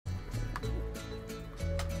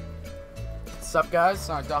What's up, guys?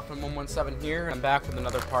 Dolphin117 here. I'm back with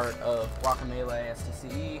another part of Guacamelee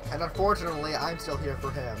STCE. And unfortunately, I'm still here for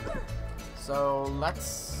him. So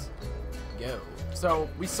let's go. So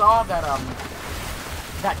we saw that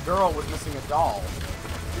that girl was missing a doll.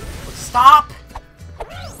 But stop!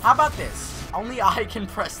 How about this? Only I can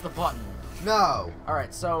press the button. No. All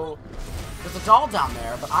right. So there's a doll down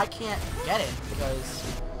there, but I can't get it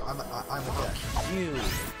because I'm a dick. you.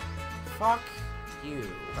 Fuck you.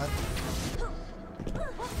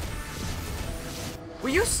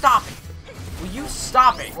 Will you stop it? Will you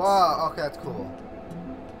stop it? Whoa, okay, that's cool.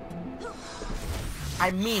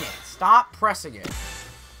 I mean it. Stop pressing it.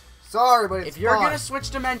 Sorry, but it's If you're fun. gonna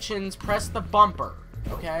switch dimensions, press the bumper,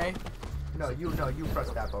 okay? No, you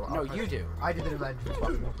press that button. No, you do. I did the dimension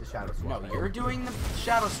swap, the shadow swap. No, you're doing the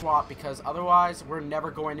shadow swap because otherwise we're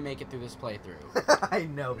never going to make it through this playthrough. I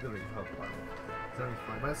know, it's gonna be so fun. It's gonna be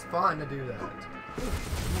fun, but it's fun to do that. I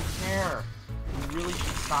don't care. You really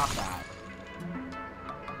should stop that.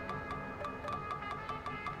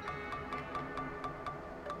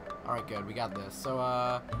 Alright, good. We got this. So,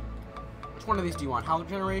 which one of these do you want? Howler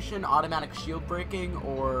generation, automatic shield breaking,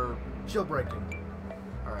 or... Shield breaking.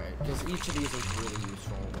 Alright, because each of these is really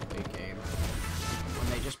useful late game. When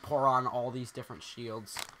they just pour on all these different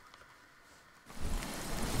shields.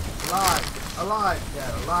 Alive, alive,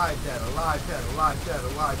 dead, alive, dead, alive, dead, alive, dead,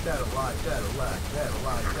 alive, dead, alive, dead, alive, dead,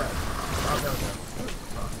 alive, dead. Oh, there we go.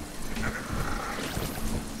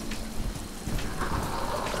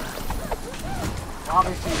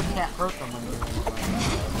 Obviously, you can't hurt them when you're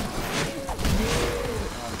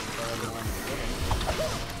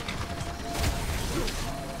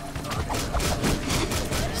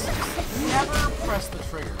never press the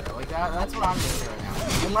trigger. Like that's what I'm doing right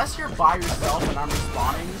now. Unless you're by yourself and I'm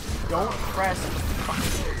respawning, don't press the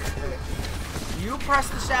fucking trigger. You press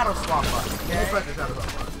the shadow swap button, okay? You press the shadow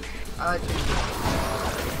swap button. I like changing it.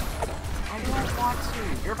 I don't want to.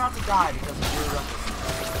 You're about to die because of your recklessness.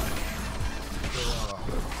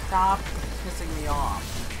 Stop pissing me off.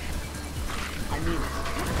 I mean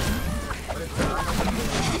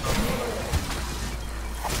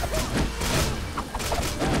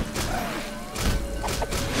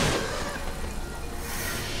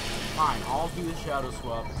Fine, I'll do the shadow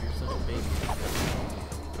swap if you're such a baby.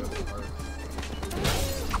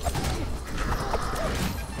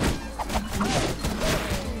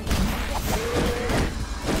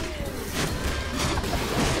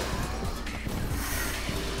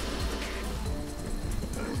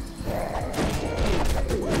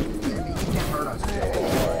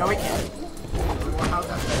 No, we can't. How's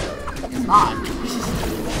that better? It's not.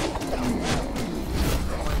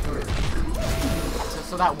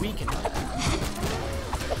 so that we can.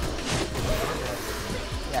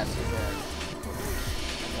 Yes, you did.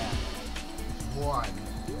 Yeah. One.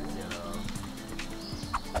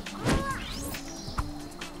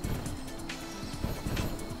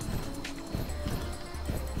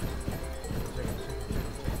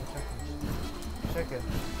 Chicken.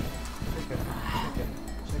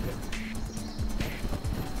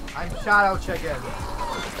 I'm Shadow Chicken.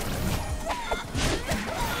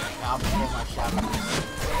 I'll pull my shadow.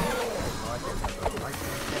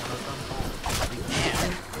 You can.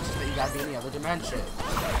 It's just that you gotta be in the other dimension.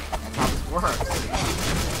 That's how this works.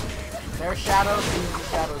 Their shadows, these are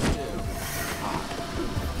shadows too.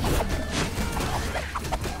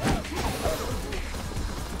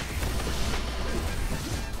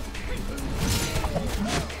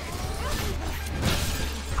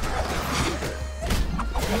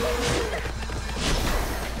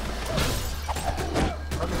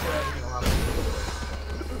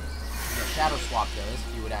 Shadow swap does,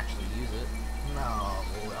 if you would actually use it. No,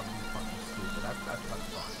 well, I'm fucking stupid. That's fun.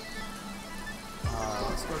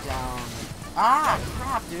 Let's go down. Ah,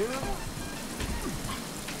 crap, dude.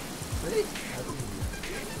 See? That's easy.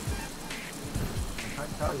 I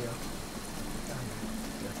can't tell you.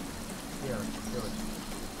 Here, do it.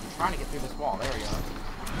 I'm trying to get through this wall. There we go.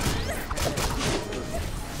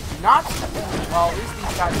 Not. Well, at least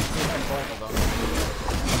these guys are taking both of them.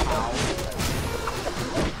 Ow.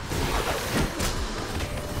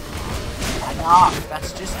 Enough.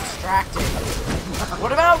 That's just distracting.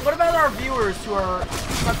 What about our viewers who are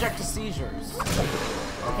subject to seizures?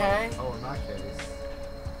 Okay? Oh, in that case,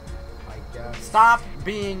 I guess. Stop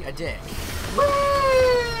being a dick.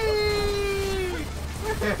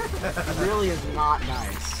 It really is not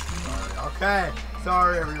nice. Sorry. Okay.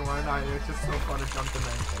 Sorry, everyone. It's just so fun to jump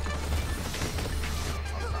dimensions.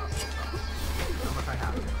 I'll stop. How much I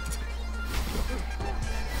have to.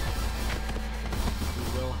 You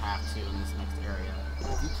will have to in this next area.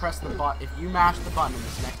 If you press the button, if you mash the button in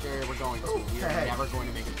this next area we're going to, we are never going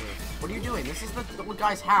to make it through. What are you doing? This is the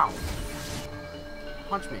guy's house.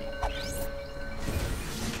 Punch me.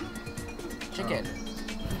 Chicken.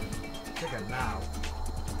 Chicken now.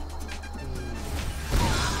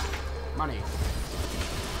 Money.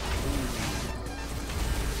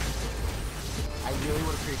 I really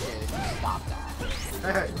would appreciate it if you stopped that.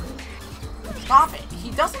 Hey. Stop it! He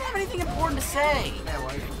doesn't have anything important to say! Yeah,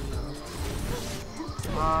 why?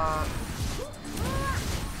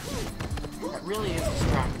 That really is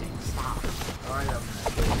distracting. Stop. Alright,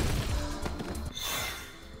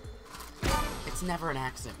 It's never an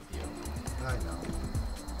accident with you. I know.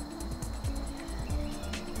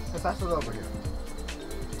 Let's pass it over here.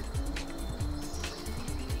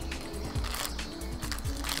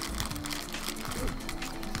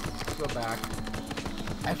 Let's go back.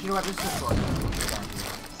 Actually, you know what? This is just short.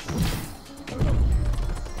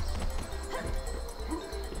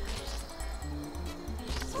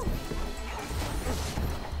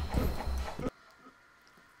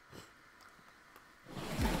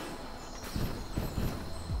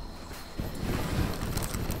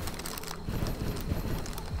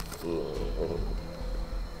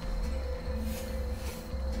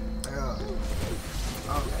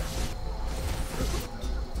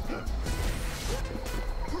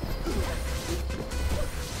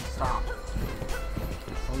 Stop.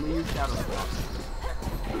 Only use shadow blocks.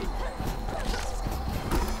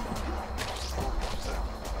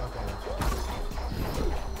 Okay.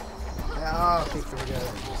 Yeah, oh, keep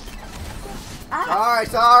forgetting. Ah!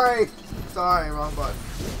 Sorry, wrong button.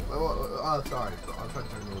 Oh, sorry. I'm trying to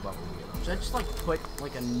turn the bubble again. Should I just like put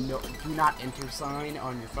like a no, do not enter sign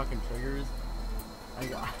on your fucking triggers?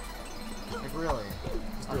 Like really?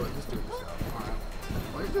 Just do it yourself. Alright.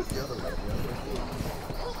 Why don't you do it the other way?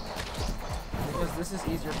 Because this is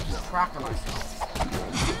easier to keep track of myself.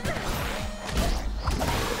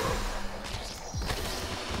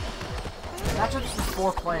 Imagine this was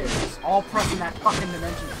 4 players, all pressing that fucking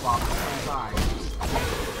dimension block at the same time.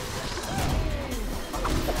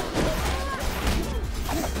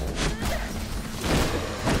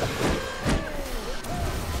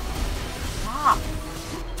 Stop!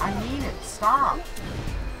 I mean it, stop!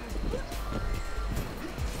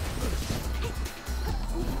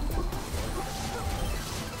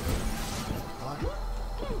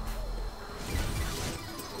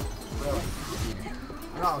 Really?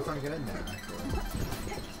 No, I'm trying to get in there, actually.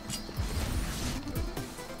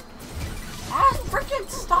 Ah, freaking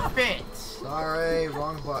stop it! Sorry,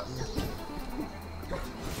 wrong button.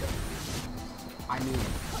 I mean it.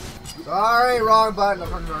 Sorry, wrong button. I'm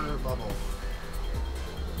trying to run in a bubble.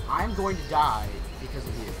 I'm going to die because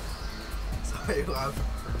of you. Sorry, I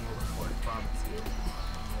promise you.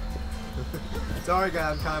 Sorry,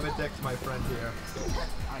 guys, I'm kind of a dick to my friend here.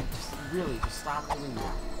 I just really just stop doing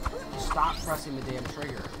that. Just stop pressing the damn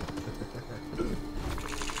trigger.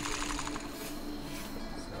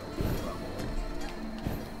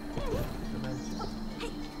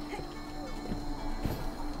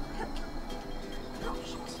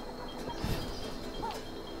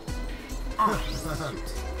 Ah,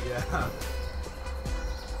 Yeah.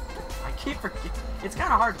 I keep forgetting. It's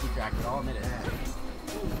kind of hard to keep track of it, I'll admit it.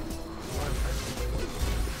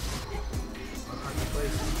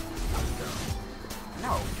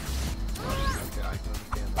 No. Okay, I can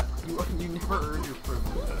understand that. You never earned your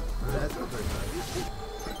privilege. That's not very nice.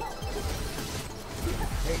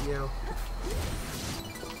 Hate you.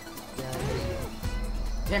 Yeah, I hate you.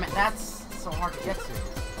 Damn it, that's so hard to get to.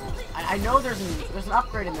 I know there's an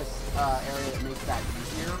upgrade in this area that makes that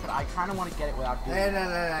easier, but I kind of want to get it without doing it. No,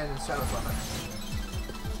 shadow button.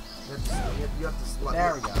 You have to slap.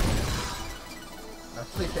 There we go.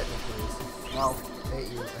 Please hit me, please. No. I hate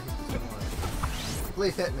you. I hate you so much.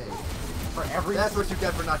 Please hit me. For every... That's what you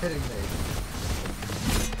get for not hitting me.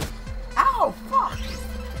 Ow! Fuck!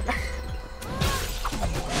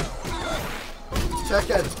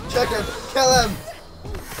 Chicken! Kill him!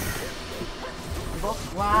 I'm both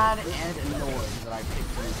glad and annoyed that I picked you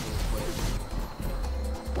for this quiz.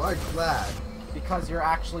 Why glad? Because you're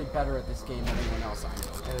actually better at this game than anyone else I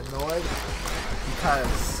know. And annoyed?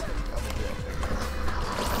 Because...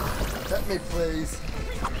 Hit me, please.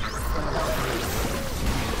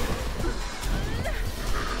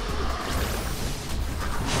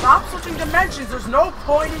 Stop switching dimensions! There's no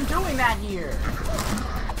point in doing that here!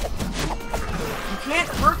 You can't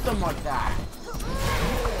hurt them like that!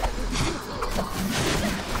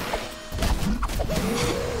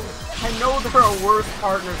 I know there are worse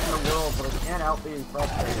partners in the world, but I can't help being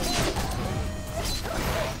frustrated.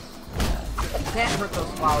 You can't hurt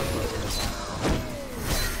those flowers like this.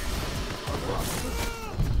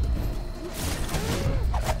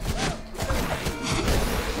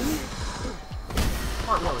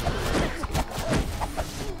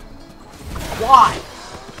 Why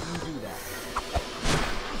do you do that?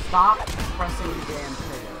 Stop pressing the damn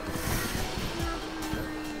trigger.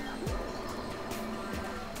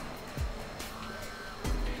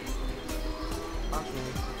 Punch me.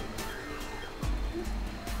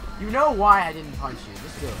 You know why I didn't punch you.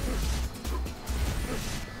 Just do it.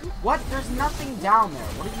 What? There's nothing down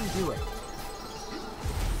there. What are you doing?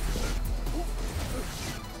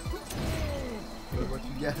 What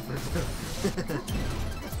you get for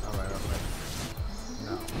Alright.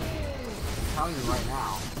 No. I'm telling you right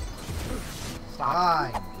now.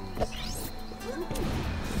 Stop. Fine,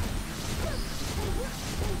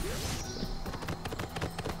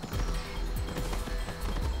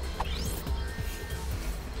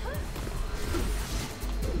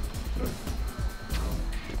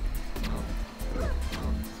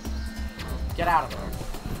 Get out of there.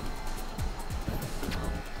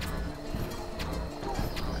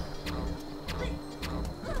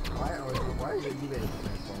 Why are you using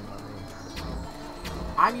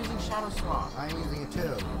I'm using Shadow Swap. I'm using it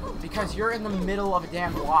too. Because you're in the middle of a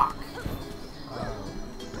damn block.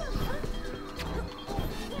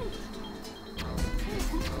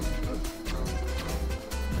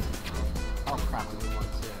 Oh crap, I need one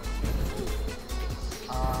too.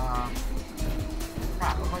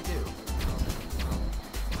 Crap, what do I do?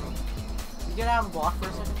 Can you get out of the block for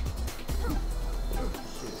a second?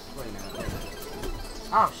 Shoot, wait a minute.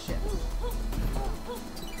 Oh shit.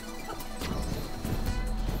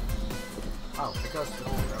 Oh, it goes to the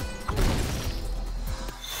zero.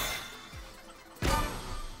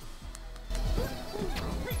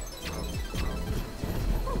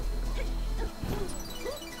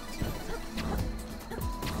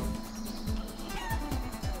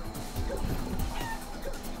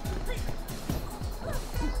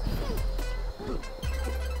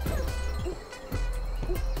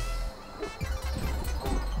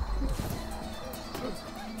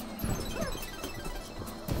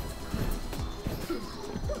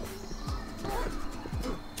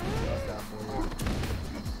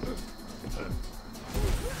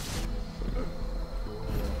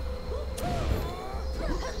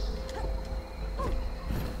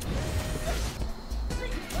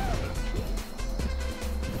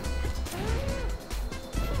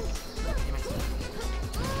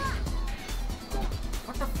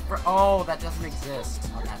 Oh, that doesn't exist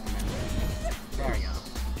on that dimension. There we go.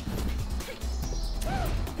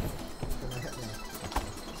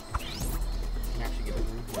 You can actually get a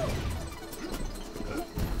move with it.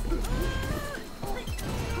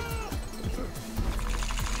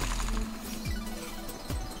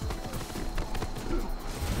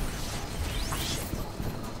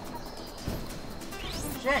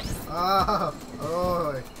 Shit! Oh!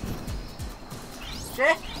 Oh!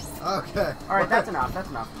 Shit! Okay. Alright, that's enough, that's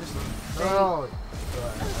enough. Just stay. Oh!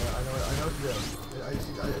 I know what to do.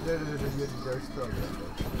 There's still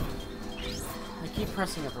I keep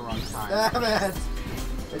pressing at the wrong time. Damn it!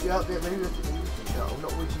 Maybe no,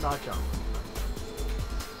 we should not jump.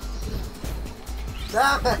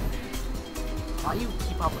 Damn it! Why you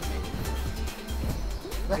keep up with me?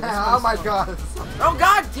 Oh my god! Oh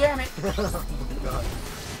god damn it! Oh my god.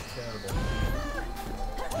 Terrible.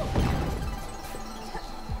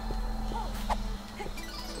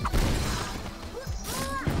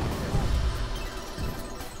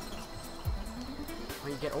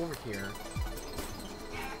 When you get over here,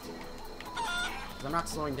 I'm not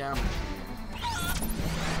slowing down.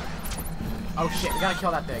 Oh shit, we gotta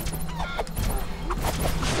kill that thing.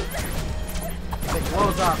 If it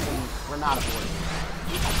blows up, then we're not avoiding it.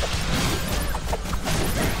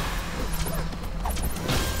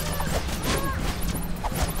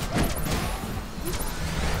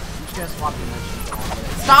 You just gotta swap dimensions along with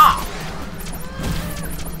it. Stop!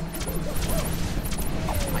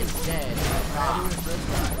 I said stop.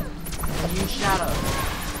 Use shadow.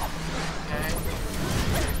 Okay?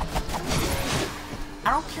 I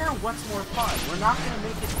don't care what's more fun. We're not gonna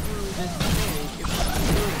make it through this stage if we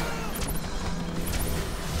keep doing it.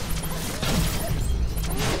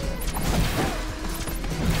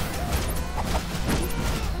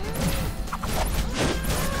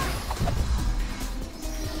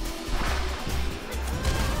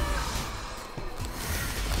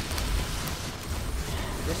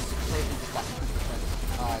 This playthrough just got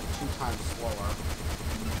 2 times slower.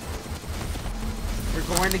 You're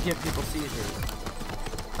going to give people seizures.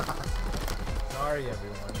 Sorry,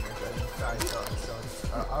 everyone.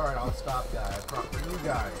 Alright, I'll stop, guys. For you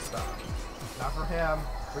guys, stop. Not for him,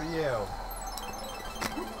 for you.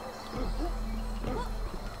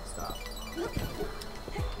 Stop.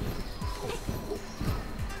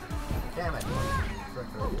 Damn it. Frick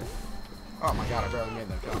right here. Oh my god, I barely made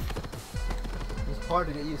that jump. It's hard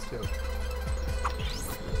to get used to.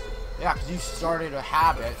 Yeah, because you started a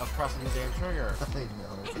habit of pressing the damn trigger. I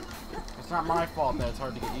know. It's not my fault that it's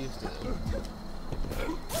hard to get used to.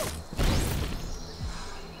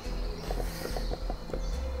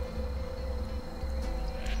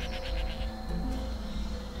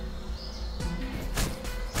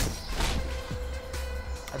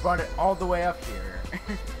 I brought it all the way up here.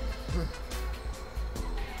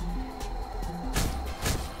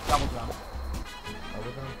 Double jump.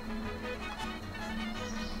 Double jump?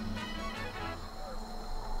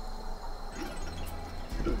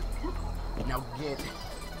 Now get.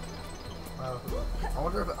 I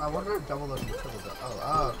wonder if double jump and triple jump.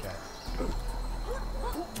 Oh, okay.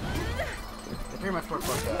 They pretty much work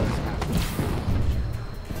like that.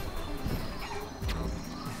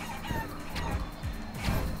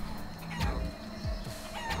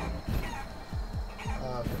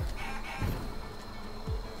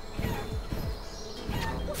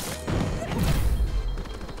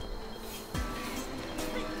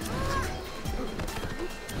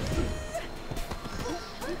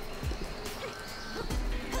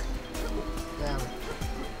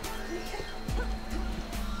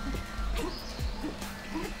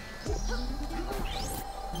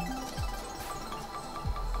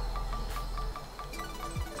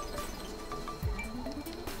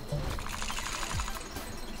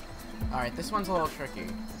 Alright, this one's a little tricky.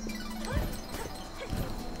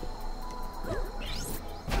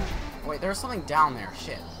 Wait, there's something down there.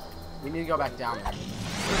 Shit. We need to go back down there.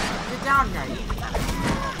 Get down here!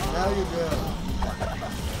 Now you do.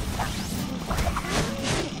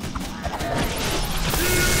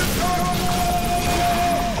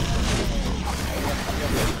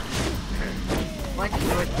 Like to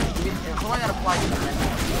do it. It's only gotta apply to the minute.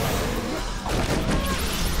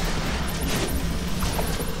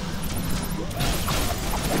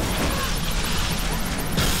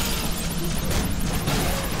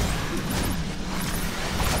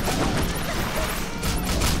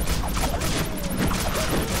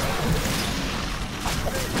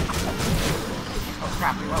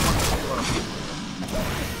 Crap, we went one too low.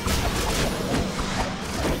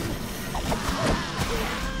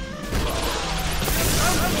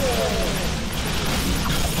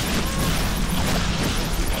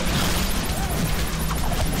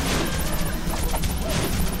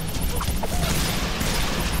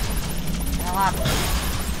 What happened?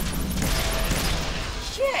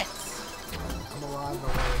 Shit! I'm alive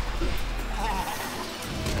already.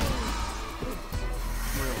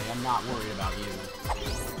 Really, I'm not worried about you.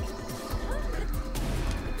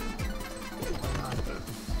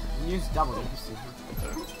 Use double jump.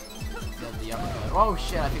 The uppercut. Oh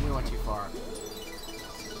shit, I think we went too far.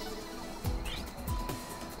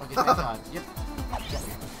 Okay, thank god. Yep. Get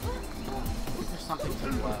me. There's something to the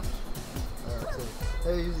left. Alright, so,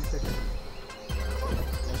 hey, use these chicken.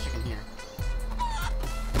 There's chicken here.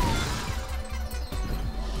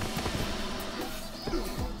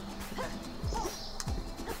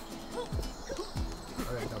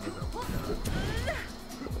 Alright, double jump.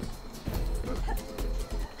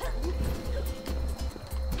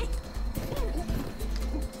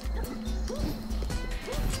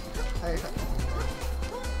 Hey.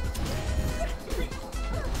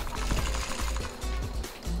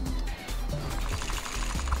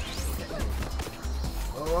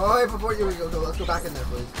 Oh, wait, before you go, let's go back in there,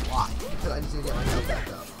 please. Why? Because I just need to get my health back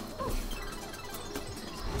up.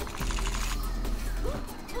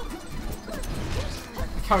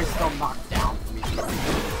 Look how he's still knocked down from me.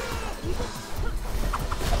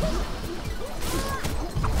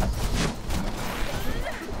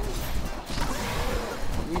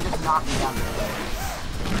 You just knocked me down the way.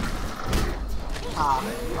 Ah,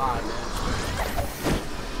 God, man.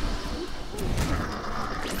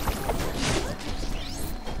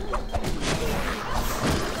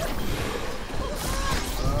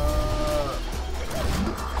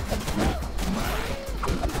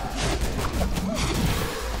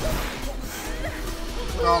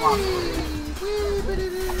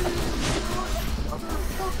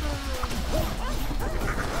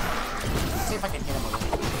 Let's see if I can hit him a little.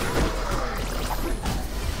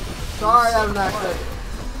 Sorry, I'm not good.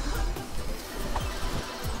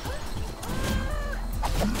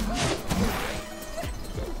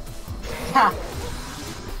 Ha!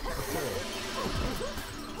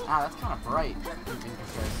 Ah, that's kind of bright in comparison.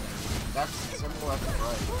 That's simple, that's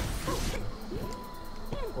bright.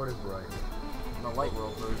 What is right? The light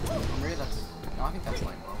world version. Maybe that's. No, I think that's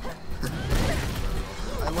light world.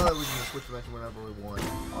 I love that we can just switch dimension whenever we want.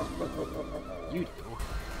 You do.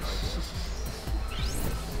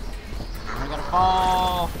 I gotta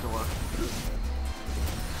fall. Door.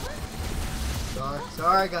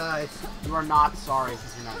 Sorry, guys. You are not sorry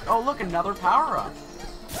because you're not. Oh, look, another power up.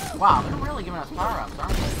 Wow, they're really giving us power ups,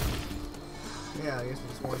 aren't they? Yeah, I guess we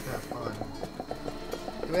just want to have fun.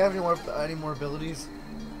 Do we have any more abilities?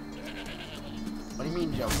 What do you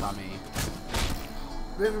mean, joke's on me?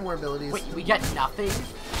 Do we have any more abilities? Wait, we get nothing?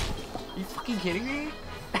 Are you fucking kidding me?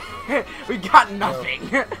 We got nothing.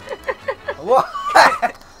 What?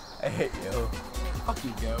 I hate you. Fuck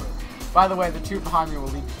you, goat. By the way, the two behind me will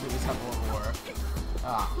lead to the Temple of War.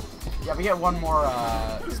 Yeah, we get one more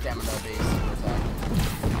stamina base super attack.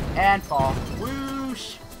 And fall.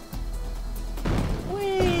 Whoosh!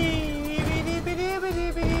 Whee!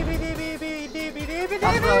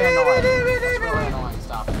 That's really annoying. That's really annoying.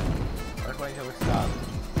 Stop it. We're going to stop.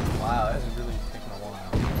 Wow, this is really taking a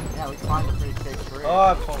while. Yeah, we climbed a pretty big tree. Oh,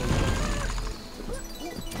 I'm falling.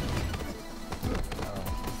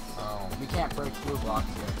 We can't break blue blocks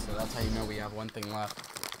yet, so that's how you know we have one thing left.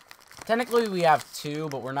 Technically, we have two,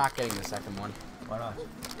 but we're not getting the second one. Why not?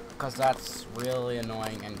 Because that's really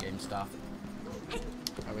annoying endgame stuff.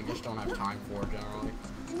 That we just don't have time for, generally.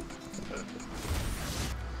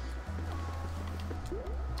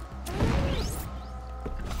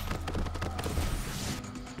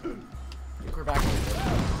 I think we're back to the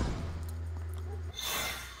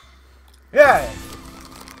Yeah!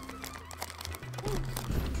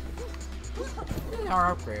 We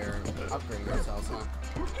are upgrading ourselves, huh?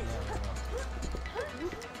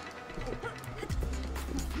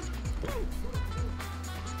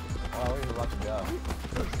 Oh, we're about to go.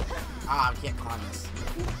 Ah, we can't climb this.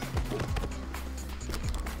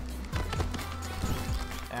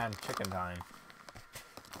 And chicken time.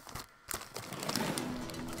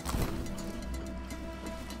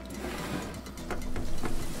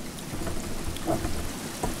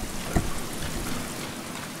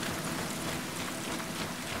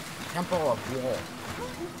 Temple of War.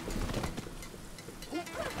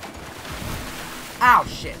 Ow,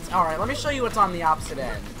 shit. Alright, let me show you what's on the opposite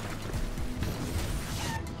end.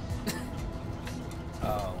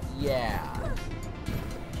 Oh. Yeah.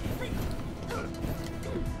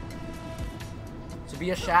 So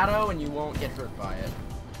be a shadow and you won't get hurt by it.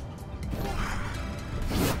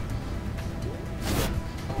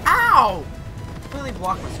 Ow! Completely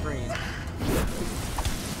blocked my screen.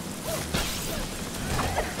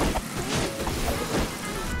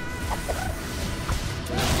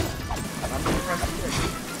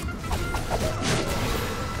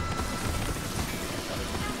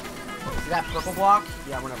 See that purple block?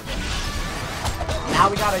 Yeah, we're never getting it. Now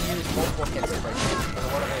we gotta use multiple hits to break it. So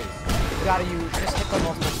what are these? We gotta use, just hit them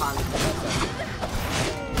multiple times to get that.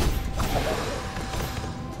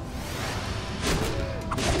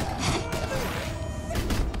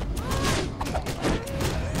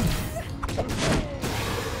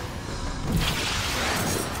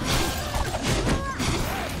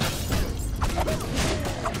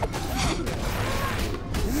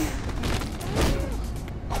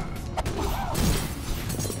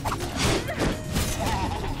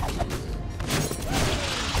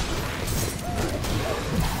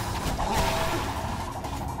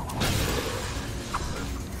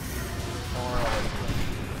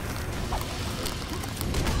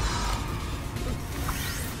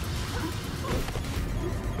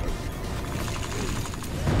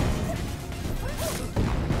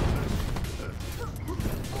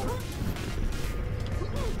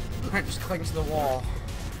 Alright, just cling to the wall.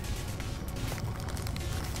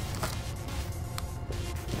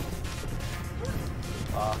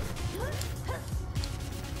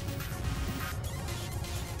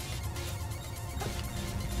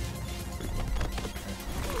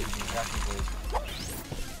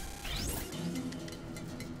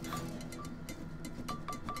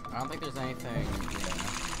 I don't think there's anything.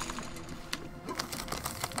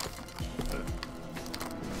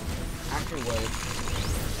 Actually, wait.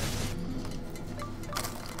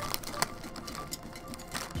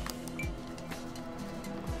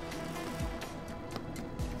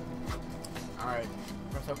 Alright,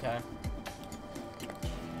 that's okay.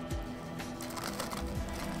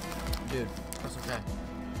 Dude, that's okay.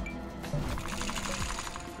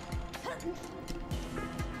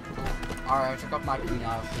 Alright, I took off my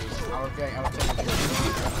pinata, please. I was taking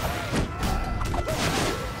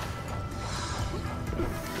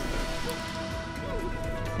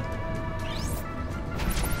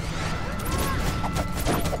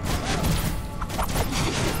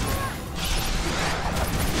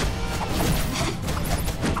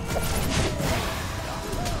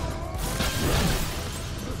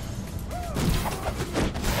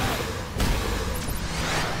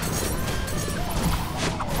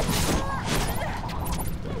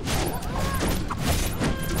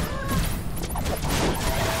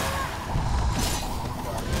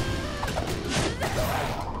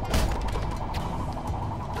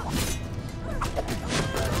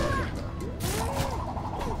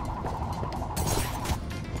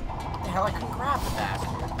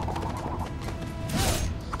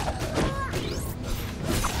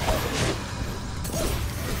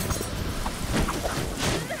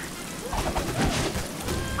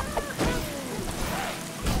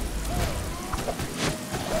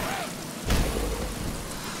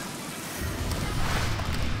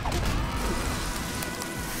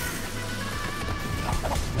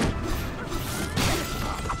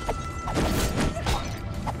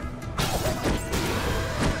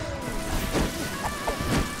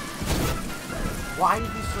Why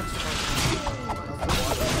did you switch to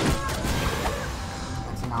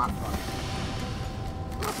That's not funny.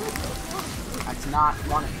 That's not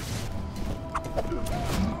funny.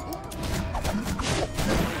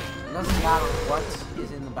 It doesn't matter what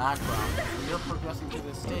is in the background. When you're progressing through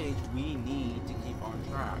this stage, we need to keep on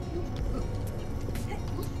track.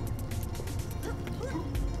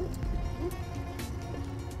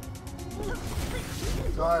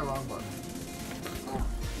 Sorry, wrong button.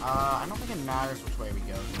 I don't think it matters which way we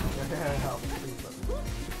go.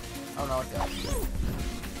 Oh no, it does.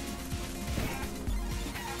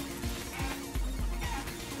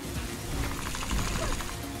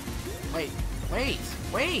 Wait!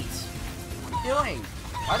 What are you doing?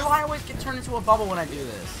 Why do I always get turned into a bubble when I do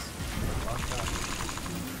this?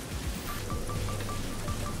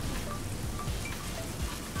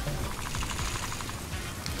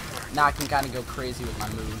 Now I can kind of go crazy with my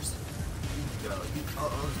moves.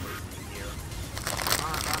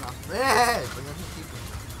 Hey!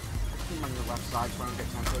 Keep on your left side so I don't get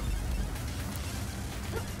tempted.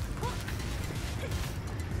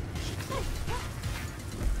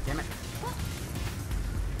 Damn it.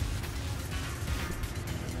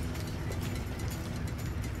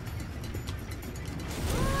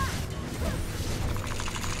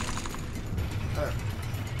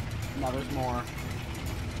 No, there's more.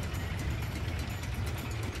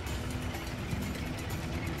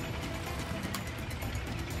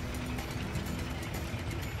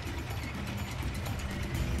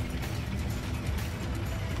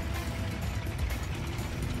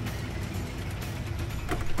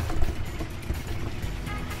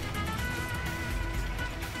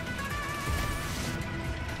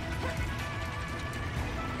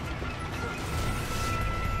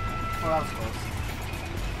 Oh, that was close.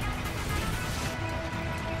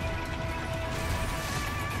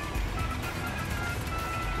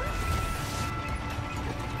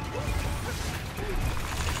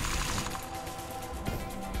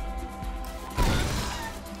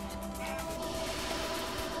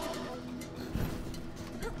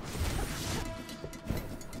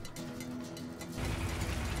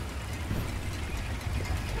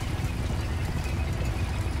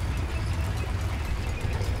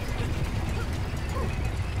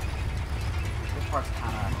 Part's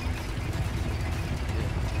kind of...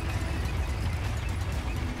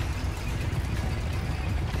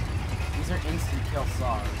 These are instant kill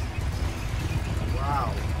saws.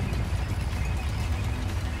 Wow.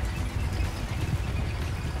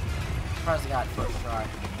 Surprised I got it first try.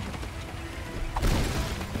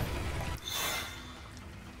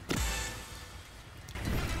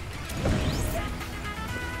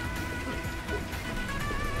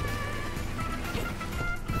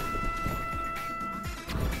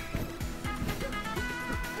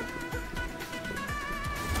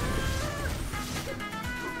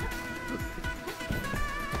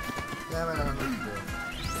 Damn it, I don't know what to do.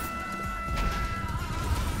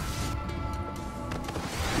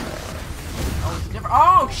 Oh, it's different.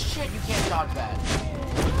 Oh, shit, you can't dodge that.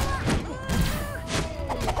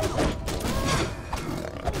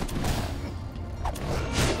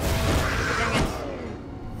 Dang it.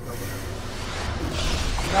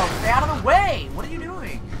 No, stay out of the way! What are you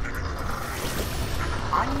doing?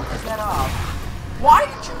 I need to get up. Why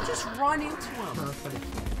did you just run into him?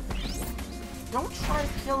 Don't try to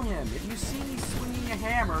kill him. If you see me swinging a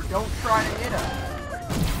hammer, don't try to hit him.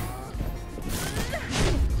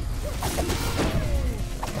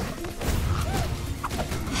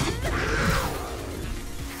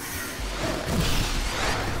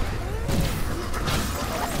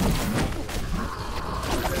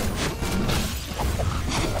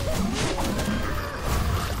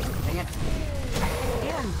 Dang it.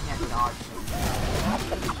 Again, can't dodge him.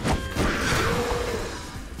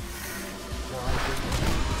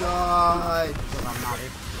 God. But I'm not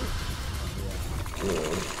able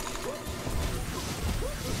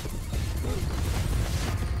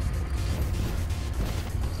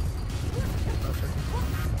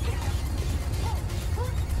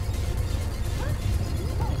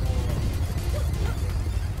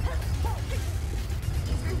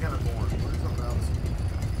It's kind of boring. What is something else?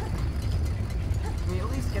 Can we at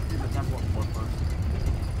least get through the temple of war first?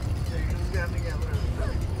 Yeah, you just got to get rid of the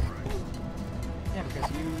Yeah, because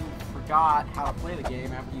you forgot how to play the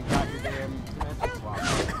game after you got your damn dimension swap.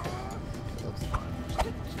 Looks fun.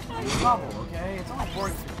 It's a bubble, okay? It's only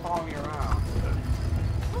boring to follow me around.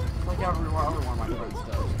 It's like every other one of my friends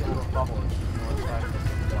does. You get into a bubble and you know it's like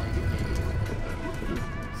playing the game.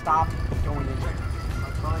 Stop going in there.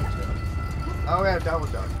 I'm trying to. Oh, we have double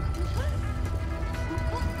duck.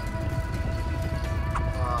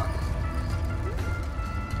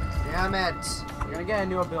 Damn it. You're gonna get a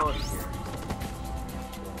new ability here.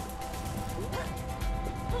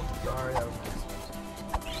 Sorry,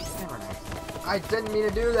 It's never nice. I didn't mean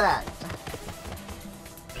to do that.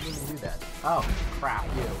 I didn't mean to do that. Oh, crap,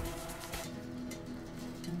 you.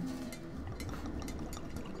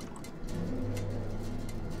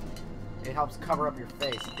 It helps cover up your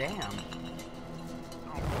face. Damn.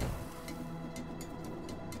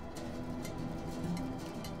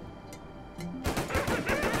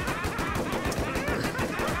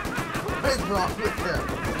 What is wrong with him?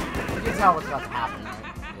 You can tell what's about to happen, right?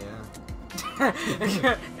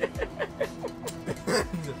 Yeah.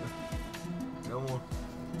 No more.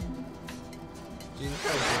 Jesus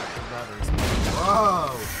Christ, the batteries.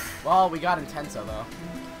 Whoa! Well, we got Intenso, though.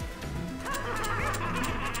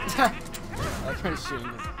 I tried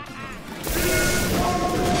shooting this.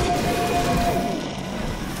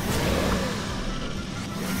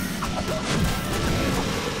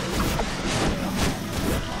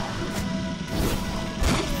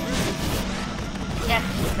 Can't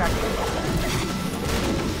keep track of it.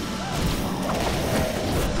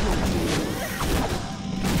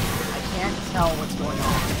 I can't tell what's going on.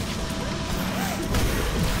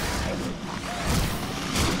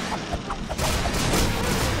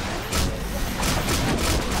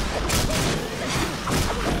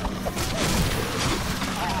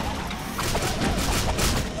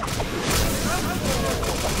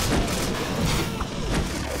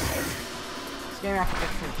 Game actually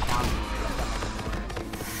gets turned down.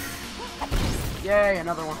 Yay,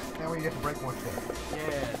 another one. Now we get to break one thing.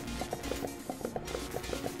 Yeah.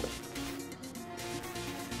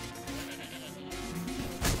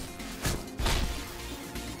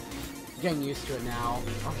 Getting used to it now.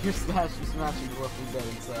 Oh, you're smashing the left dead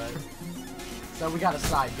inside. So we got a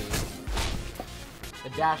side B. The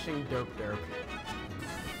dashing derp derp.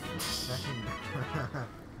 That's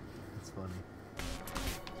funny.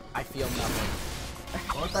 I feel nothing.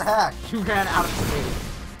 What the heck? You ran out of space.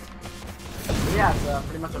 But yeah, it's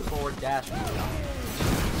pretty much a forward dash.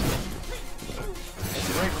 It's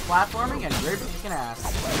great for platforming and great for kicking ass.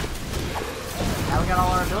 Now we got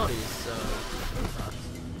all our abilities, so...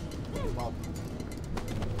 Well...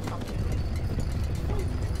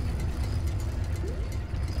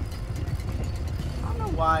 I don't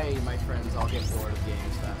know why my friends all get bored of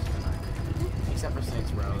games faster than I do. Except for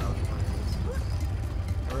Saints Row, that was one of those.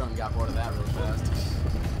 Everyone got bored of that real fast.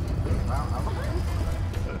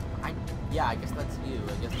 Yeah, I guess that's you.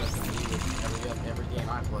 I guess that's me with every game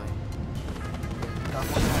I play. Well,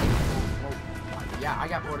 yeah, I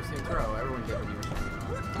got bored of Saints Row. Everyone did when you were playing.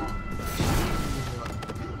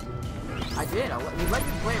 I did. We let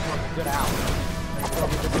you play it for like a good hour. Until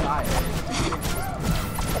we decided.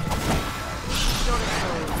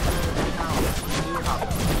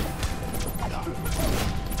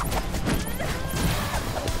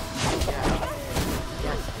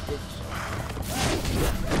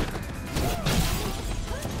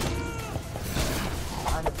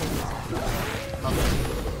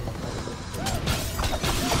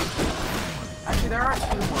 Actually, there are two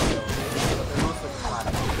more though, but they're mostly flat.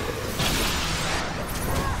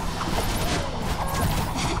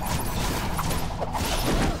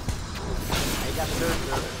 Now you got the dirt,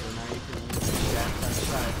 so now you can use that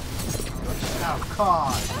side. Oh,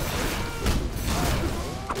 God.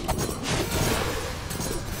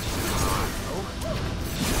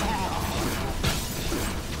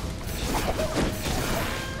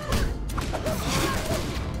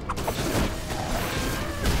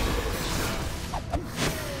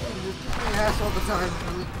 All the time.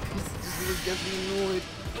 It just really gets me annoyed.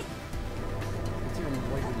 It's even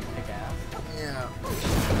annoyed when you kick ass. Yeah.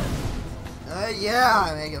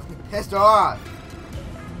 Yeah, and it gets me pissed off.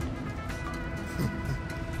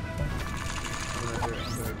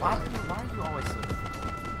 Why are you always so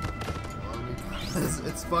difficult? Well, it's fun.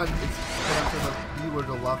 It's fun for the viewer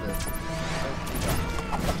to love it.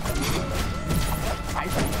 I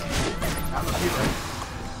think I'm a viewer.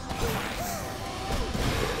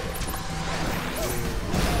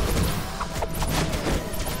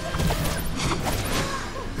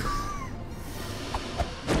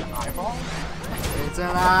 It's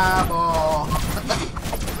an eyeball! I'm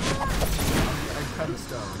kind of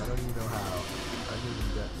stoned. I don't even know how. I didn't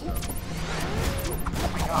even get stoned. Oh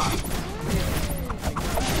my god.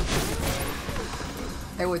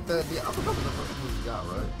 Hey, wait, the uppercut was the first one you got,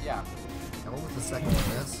 right? Yeah. And what was the second one?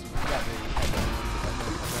 This? Yeah,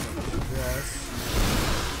 This.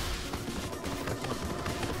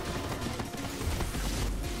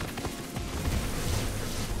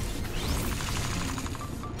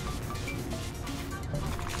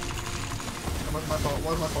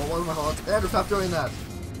 What was my fault? Andrew, stop doing that!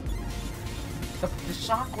 The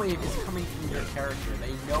shockwave is coming from your character.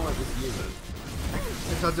 They know it was you.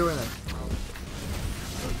 It's not doing it.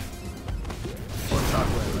 One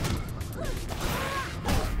shockwave.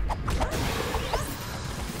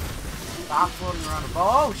 Stop floating around the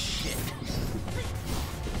ball. Oh shit!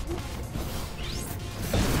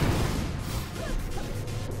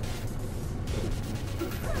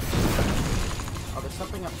 Oh, there's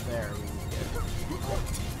something up there we need to get.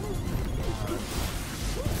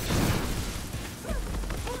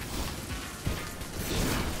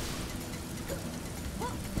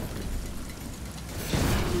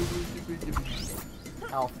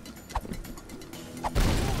 Health.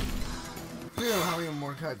 How many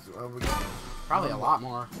more cuts have we got? Probably a lot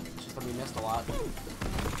more. It's just that we missed a lot.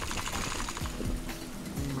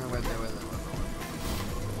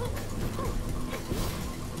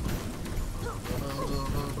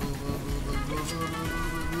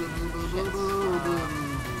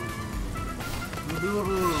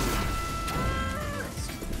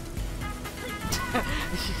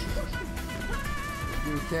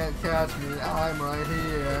 You can't catch me, I'm right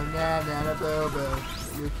here. Na na na boo boo.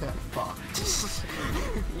 You can't fuck.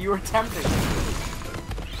 You were tempting.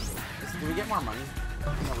 Did we get more money?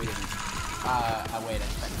 No, we didn't. Wait, I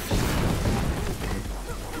spent it.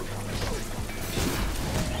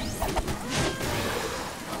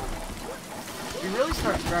 If you really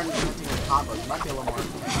start experimenting with combos, you might be a little more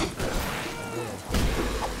efficient.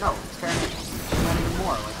 No, experimenting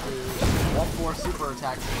more, like the all 4 super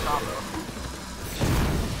attacks in combo.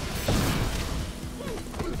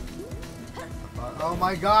 Oh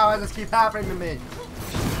my god, why does this keep happening to me?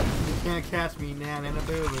 You can't catch me, nan and a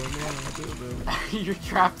boo boo, nan and a boo boo. You're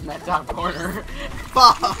trapped in that top corner.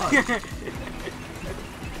 Fuck!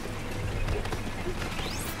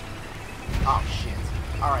 Oh shit.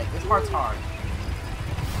 Alright, this part's hard.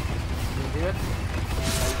 Can you do it?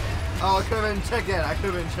 Oh, I could have been chicken. I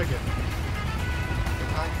could have been chicken.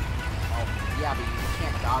 Oh, yeah, but you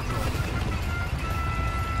can't dodge it.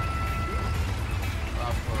 Oh,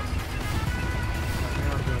 of course.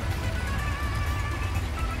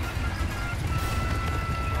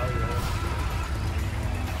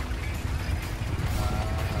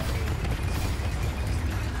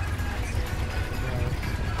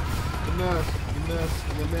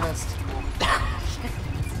 You missed.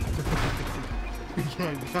 You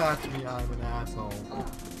can't catch me, I'm an asshole.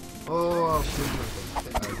 Oh,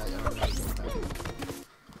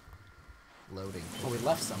 loading. Oh, we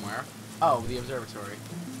left somewhere. Oh, the observatory.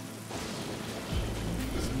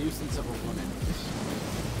 This nuisance of a woman.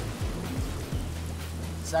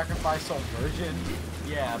 Sacrifice on virgin?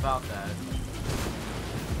 Yeah, about that.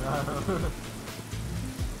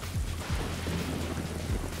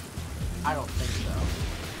 I don't think so.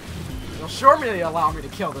 You'll surely allow me to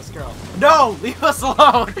kill this girl. No! Leave us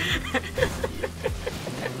alone!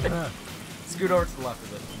 Scoot over to the left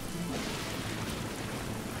of it.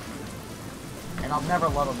 And I'll never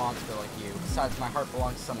love a monster like you. Besides, my heart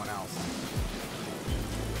belongs to someone else.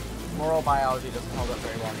 Moral biology doesn't hold up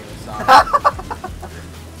very well on either side.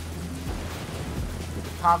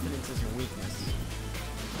 Confidence is your weakness.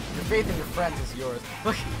 Your faith in your friends is yours.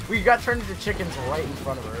 Look, we got turned into chickens right in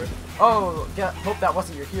front of her. Oh, hope that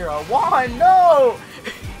wasn't your hero. Why? No!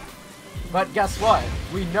 But guess what?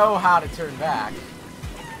 We know how to turn back.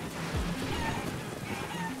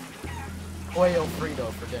 Pollo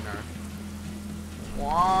Frito for dinner.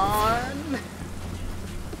 1.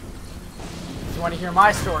 Do you want to hear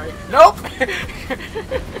my story? Nope!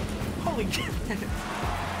 Holy goodness.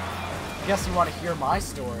 Guess you want to hear my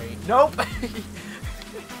story? Nope!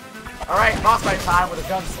 Alright, boss fight time with a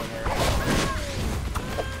gunslinger.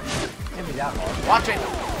 Give me that ball. Watch it!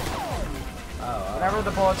 Oh, whenever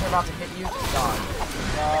the bullets are about to hit you, just dodge.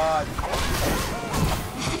 Dodge.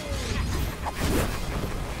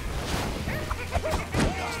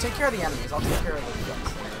 Just take care of the enemies, I'll take care of the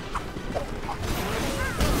gunslinger.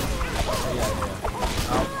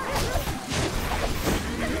 Oh.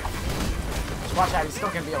 Just watch out, he's still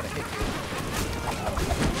gonna be able to hit you.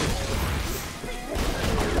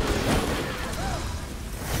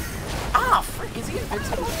 Ah, frick, is he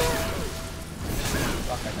invincible?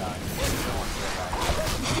 Fuck, I died.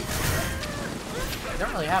 I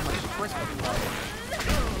don't really have much choice but to play.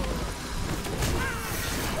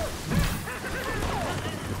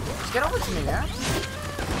 Just get over to me, man.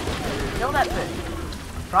 Kill that thing.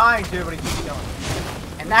 I'm trying to, but he keeps killing me.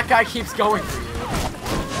 And that guy keeps going for you.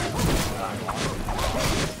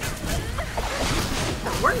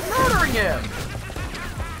 We're murdering him!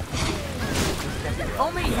 If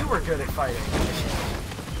only you were good at fighting.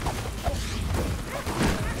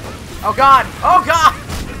 Oh god! Oh god!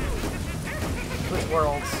 Switch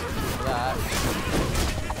worlds. for that.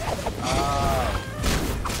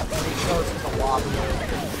 When he goes to the lobby.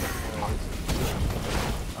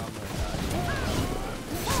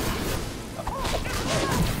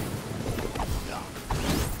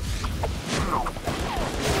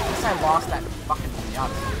 I lost that fucking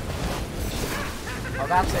pinata. Oh,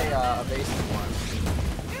 that's a basic one.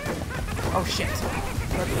 Oh shit!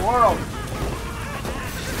 Good world!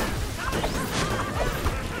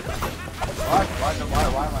 Why am I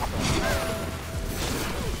going?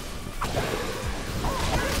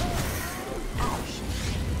 Oh shit!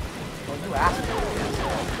 Well, you asked me.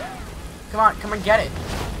 Come on, get it!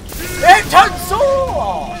 It's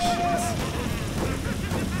oh shit!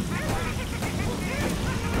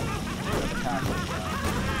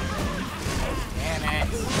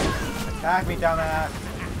 Attack me, dumbass.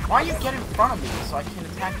 Why you get in front of me so I can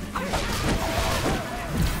attack you?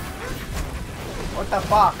 What the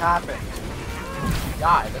fuck happened? You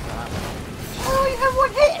died, that's what happened. I only have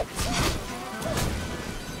one hit!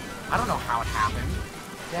 I don't know how it happened.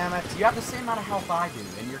 Damn it. You have the same amount of health I do,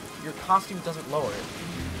 and your costume doesn't lower it.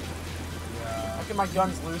 Yeah. How can my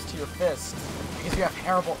guns lose to your fist? Because you have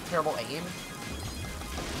terrible aim?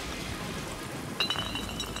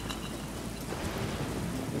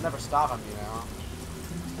 Never stop him, you know.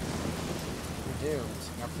 You're doomed.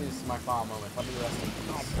 Now please, this is my final moment. Let me rest in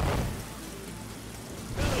peace.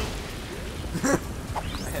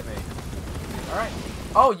 Hit me. Alright.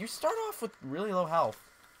 Oh, you start off with really low health.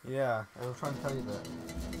 Yeah, I was trying to tell you that.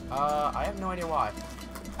 I have no idea why.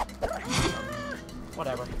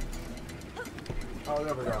 Whatever. Oh,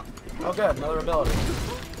 there we go. Oh good, another ability.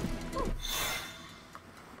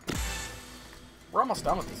 We're almost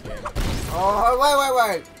done with this game. Oh,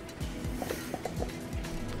 wait!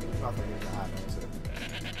 Nothing is gonna happen, is it?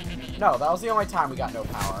 No, that was the only time we got no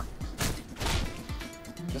power.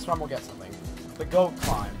 This one will get something. The goat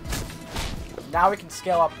climb. Now we can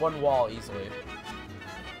scale up one wall easily.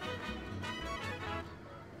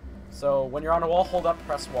 So, when you're on a wall, hold up,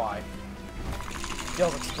 press Y.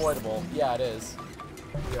 Feels exploitable. Yeah, it is.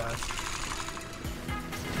 Yes.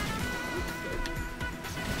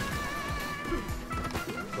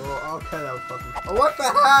 Oh, okay, that was fucking... Oh, what the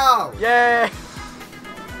hell? Yay!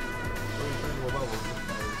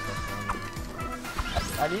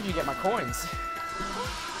 I need you to get my coins.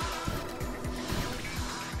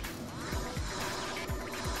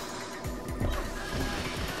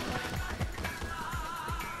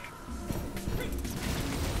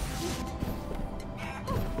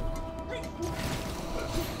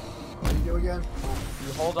 What do you do again?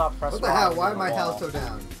 You hold up, press What the Y hell? on Why the my wall. health so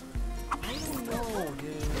down? I don't know,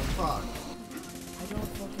 dude. Fuck. I don't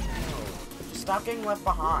fucking know. Just stop getting left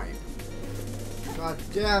behind. God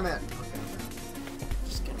damn it.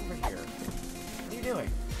 Just get over here. What are you doing?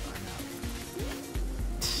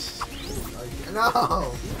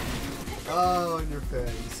 No! Oh, in your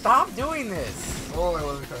face. Stop doing this! Oh, I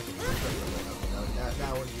wasn't trying to.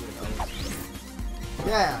 Now when you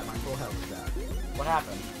yeah, my full health is back. What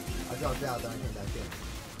happened? I dropped out, then I came back in.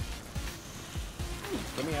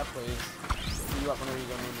 Get me up, please. You up whenever you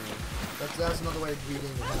go near me. That's another way of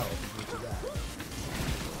reading your health. You do that.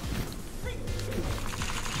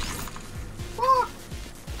 Fuck!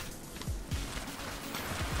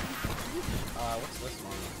 What's this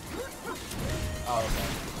one? Oh, okay.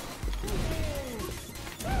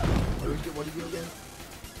 What do you do again?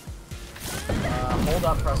 Hold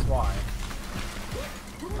up, press Y.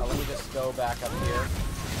 Let me just go back up here.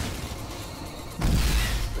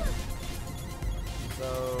 So,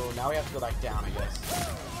 now we have to go back down, I guess.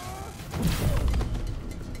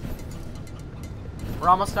 We're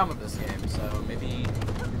almost done with this game, so maybe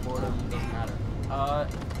boredom doesn't matter.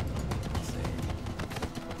 Let's see.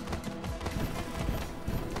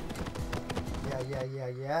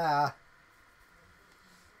 Yeah.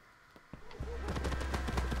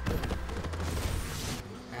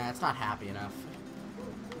 It's not happy enough.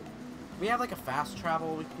 We have like a fast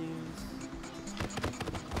travel we can use.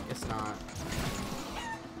 Guess not.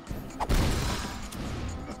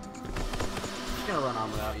 Just gonna run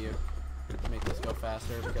on without you to make this go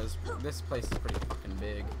faster because this place is pretty fucking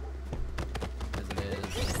big as it is.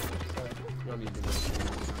 You don't need to do this.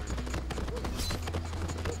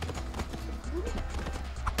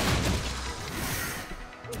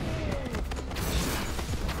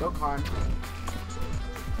 Go climb.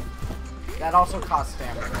 That also costs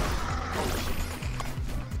stamina. Holy shit.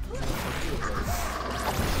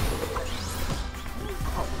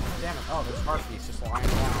 Oh, damn it. Oh, there's heart piece just lying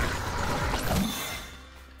around.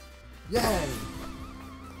 Yay!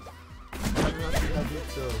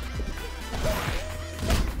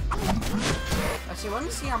 Actually, let me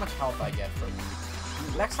see how much health I get from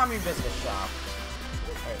next time we visit a shop.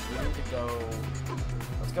 Alright, we need to go...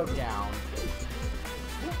 Let's go down.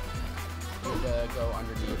 We need to go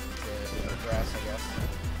underneath the grass, I guess.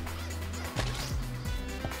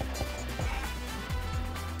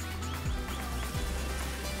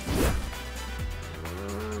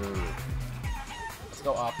 Let's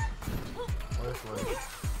go up. This way.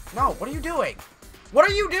 No, what are you doing? What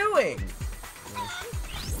are you doing?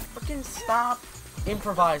 Freaking stop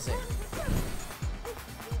improvising.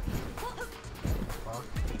 Fuck.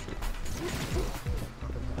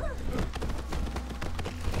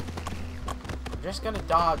 I'm just gonna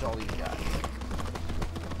dodge all these guys.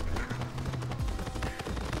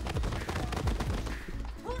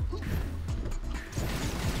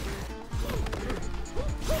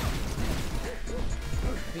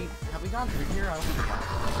 Have we gone through here? I don't think we have.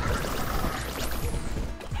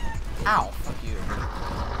 Ow, fuck you.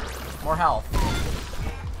 More health.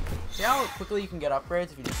 See how quickly you can get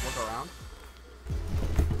upgrades if you just look around?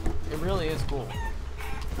 It really is cool.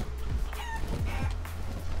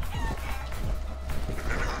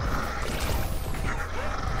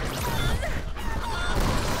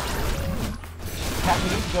 Cat, we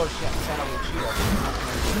need to go to Santa Lucia.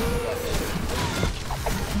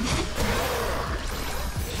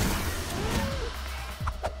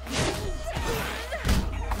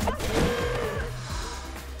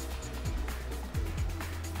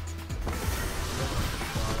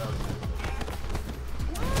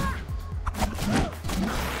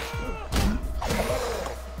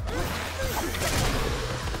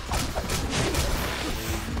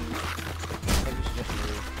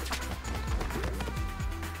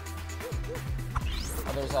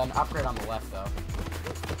 There's an upgrade on the left, though.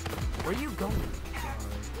 Where are you going?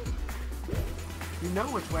 You know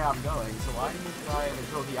which way I'm going, so why didn't you try to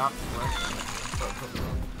go the opposite direction?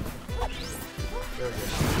 There we go.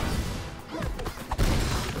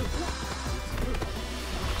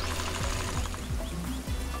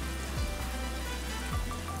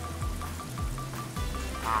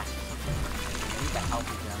 Ah, I need the health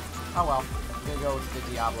again. Oh well, I'm gonna go with the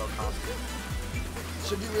Diablo costume.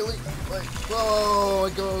 Should you really? Like, whoa!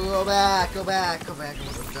 Go back! Go back! Go back! And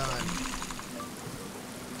we're done.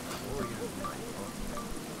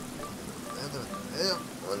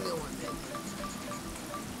 What are we gonna do?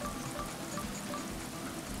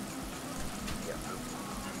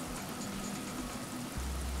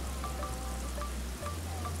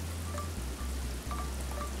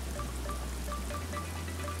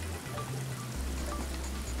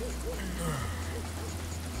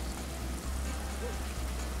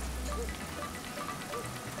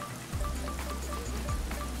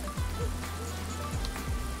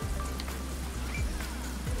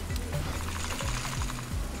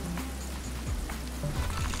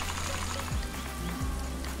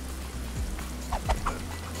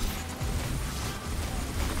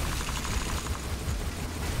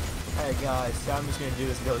 Hey guys, so I'm just gonna do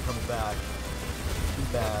this until it comes back. Too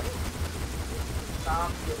bad.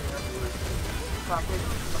 Stop getting everywhere. Stop getting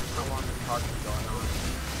how long this park is going on.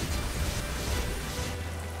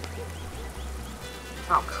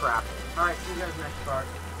 Oh crap. Alright, see you guys next part.